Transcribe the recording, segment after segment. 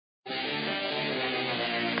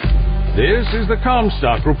This is the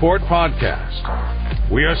Comstock Report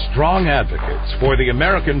podcast. We are strong advocates for the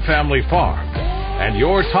American family farm and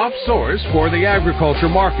your top source for the agriculture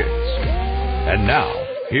markets. And now,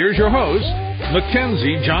 here's your host,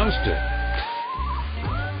 Mackenzie Johnston.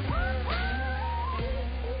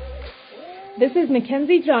 This is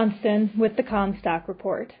Mackenzie Johnston with the Comstock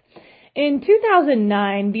Report. In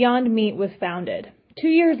 2009, Beyond Meat was founded. 2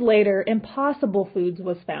 years later, Impossible Foods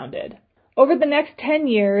was founded. Over the next 10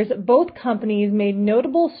 years, both companies made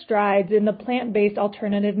notable strides in the plant-based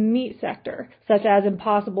alternative meat sector, such as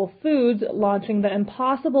Impossible Foods launching the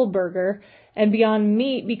Impossible Burger and Beyond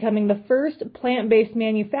Meat becoming the first plant-based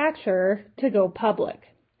manufacturer to go public.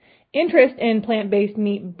 Interest in plant-based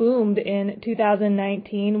meat boomed in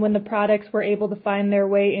 2019 when the products were able to find their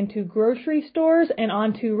way into grocery stores and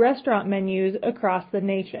onto restaurant menus across the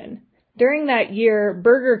nation. During that year,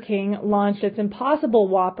 Burger King launched its Impossible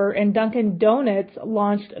Whopper and Dunkin' Donuts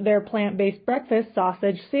launched their plant-based breakfast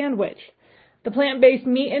sausage sandwich. The plant-based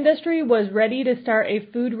meat industry was ready to start a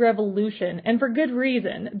food revolution, and for good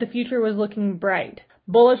reason. The future was looking bright.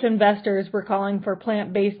 Bullish investors were calling for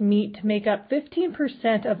plant-based meat to make up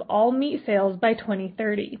 15% of all meat sales by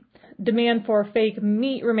 2030. Demand for fake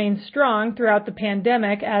meat remained strong throughout the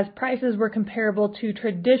pandemic as prices were comparable to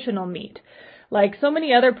traditional meat. Like so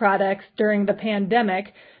many other products during the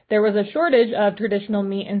pandemic, there was a shortage of traditional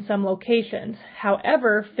meat in some locations.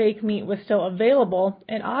 However, fake meat was still available,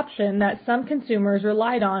 an option that some consumers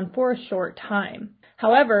relied on for a short time.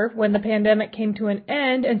 However, when the pandemic came to an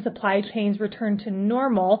end and supply chains returned to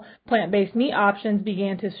normal, plant-based meat options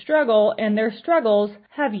began to struggle, and their struggles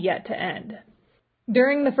have yet to end.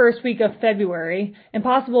 During the first week of February,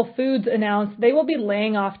 Impossible Foods announced they will be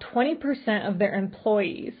laying off 20% of their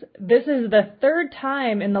employees. This is the third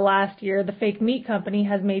time in the last year the fake meat company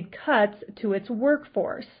has made cuts to its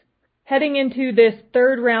workforce. Heading into this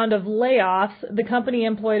third round of layoffs, the company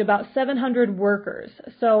employed about 700 workers,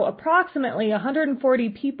 so approximately 140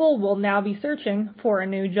 people will now be searching for a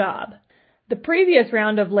new job. The previous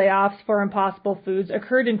round of layoffs for Impossible Foods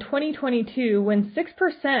occurred in 2022 when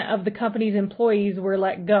 6% of the company's employees were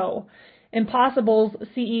let go. Impossible's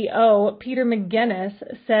CEO, Peter McGinnis,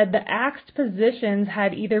 said the axed positions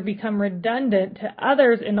had either become redundant to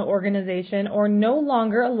others in the organization or no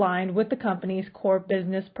longer aligned with the company's core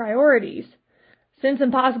business priorities. Since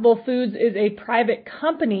Impossible Foods is a private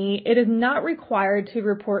company, it is not required to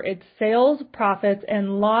report its sales, profits,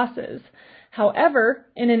 and losses. However,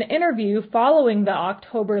 in an interview following the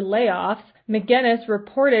October layoffs, McGinnis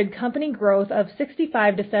reported company growth of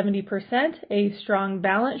 65 to 70%, a strong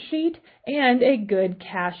balance sheet, and a good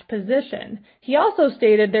cash position. He also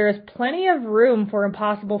stated there is plenty of room for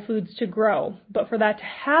Impossible Foods to grow, but for that to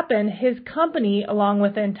happen, his company, along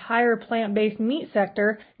with the entire plant-based meat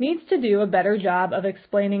sector, needs to do a better job of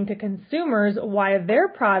explaining to consumers why their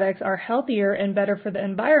products are healthier and better for the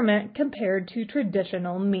environment compared to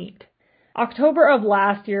traditional meat. October of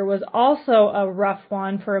last year was also a rough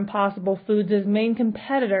one for Impossible Foods' main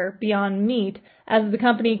competitor, Beyond Meat, as the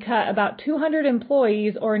company cut about 200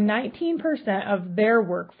 employees or 19% of their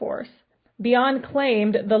workforce. Beyond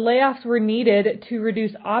claimed the layoffs were needed to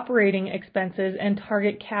reduce operating expenses and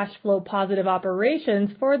target cash flow positive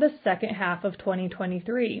operations for the second half of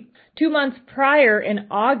 2023. 2 months prior, in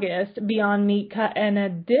August, Beyond Meat cut an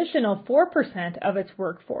additional 4% of its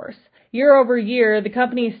workforce. Year over year, the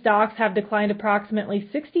company's stocks have declined approximately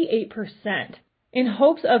 68%. In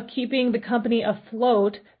hopes of keeping the company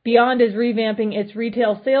afloat, Beyond is revamping its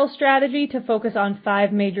retail sales strategy to focus on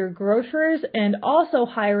 5 major grocers and also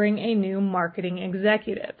hiring a new marketing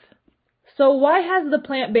executive. So why has the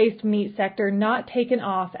plant-based meat sector not taken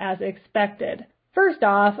off as expected? First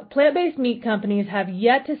off, plant-based meat companies have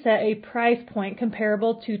yet to set a price point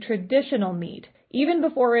comparable to traditional meat. Even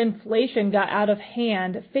before inflation got out of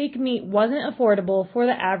hand, fake meat wasn't affordable for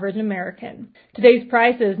the average American. Today's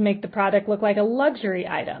prices make the product look like a luxury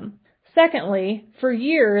item. Secondly, for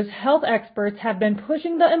years, health experts have been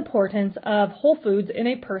pushing the importance of whole foods in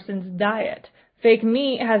a person's diet. Fake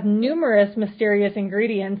meat has numerous mysterious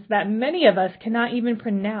ingredients that many of us cannot even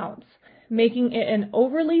pronounce, making it an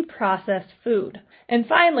overly processed food. And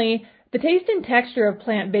finally, the taste and texture of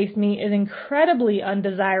plant-based meat is incredibly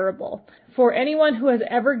undesirable. For anyone who has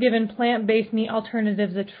ever given plant-based meat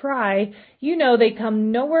alternatives a try, you know they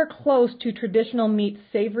come nowhere close to traditional meat's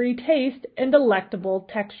savory taste and delectable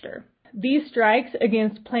texture. These strikes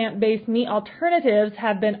against plant-based meat alternatives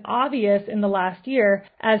have been obvious in the last year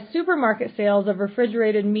as supermarket sales of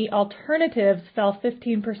refrigerated meat alternatives fell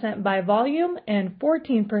 15% by volume and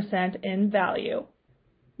 14% in value.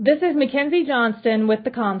 This is Mackenzie Johnston with the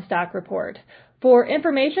Comstock Report. For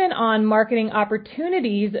information on marketing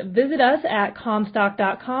opportunities, visit us at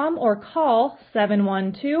Comstock.com or call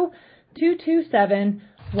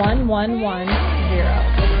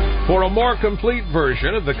 712-227-1110. For a more complete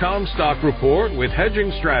version of the Comstock Report with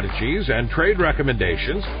hedging strategies and trade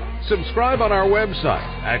recommendations, subscribe on our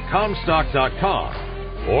website at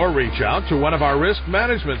Comstock.com or reach out to one of our risk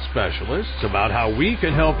management specialists about how we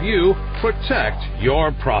can help you protect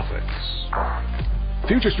your profits.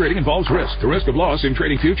 Futures trading involves risk. The risk of loss in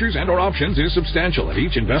trading futures and/or options is substantial, and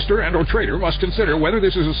each investor and/or trader must consider whether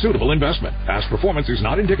this is a suitable investment. Past performance is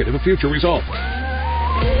not indicative of future results.